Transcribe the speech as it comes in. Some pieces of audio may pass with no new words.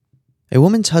A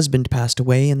woman's husband passed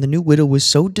away, and the new widow was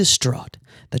so distraught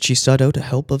that she sought out the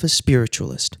help of a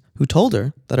spiritualist, who told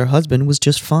her that her husband was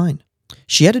just fine.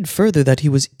 She added further that he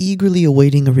was eagerly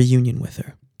awaiting a reunion with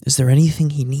her. "Is there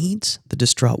anything he needs?" the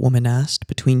distraught woman asked,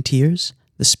 between tears.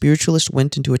 The spiritualist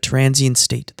went into a transient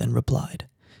state, then replied,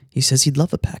 "He says he'd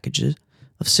love a package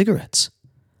of cigarettes."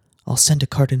 "I'll send a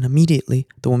carton immediately,"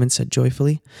 the woman said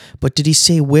joyfully. "But did he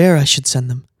say where I should send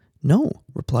them?" "No,"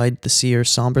 replied the seer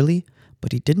somberly,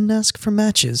 "but he didn't ask for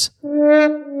matches."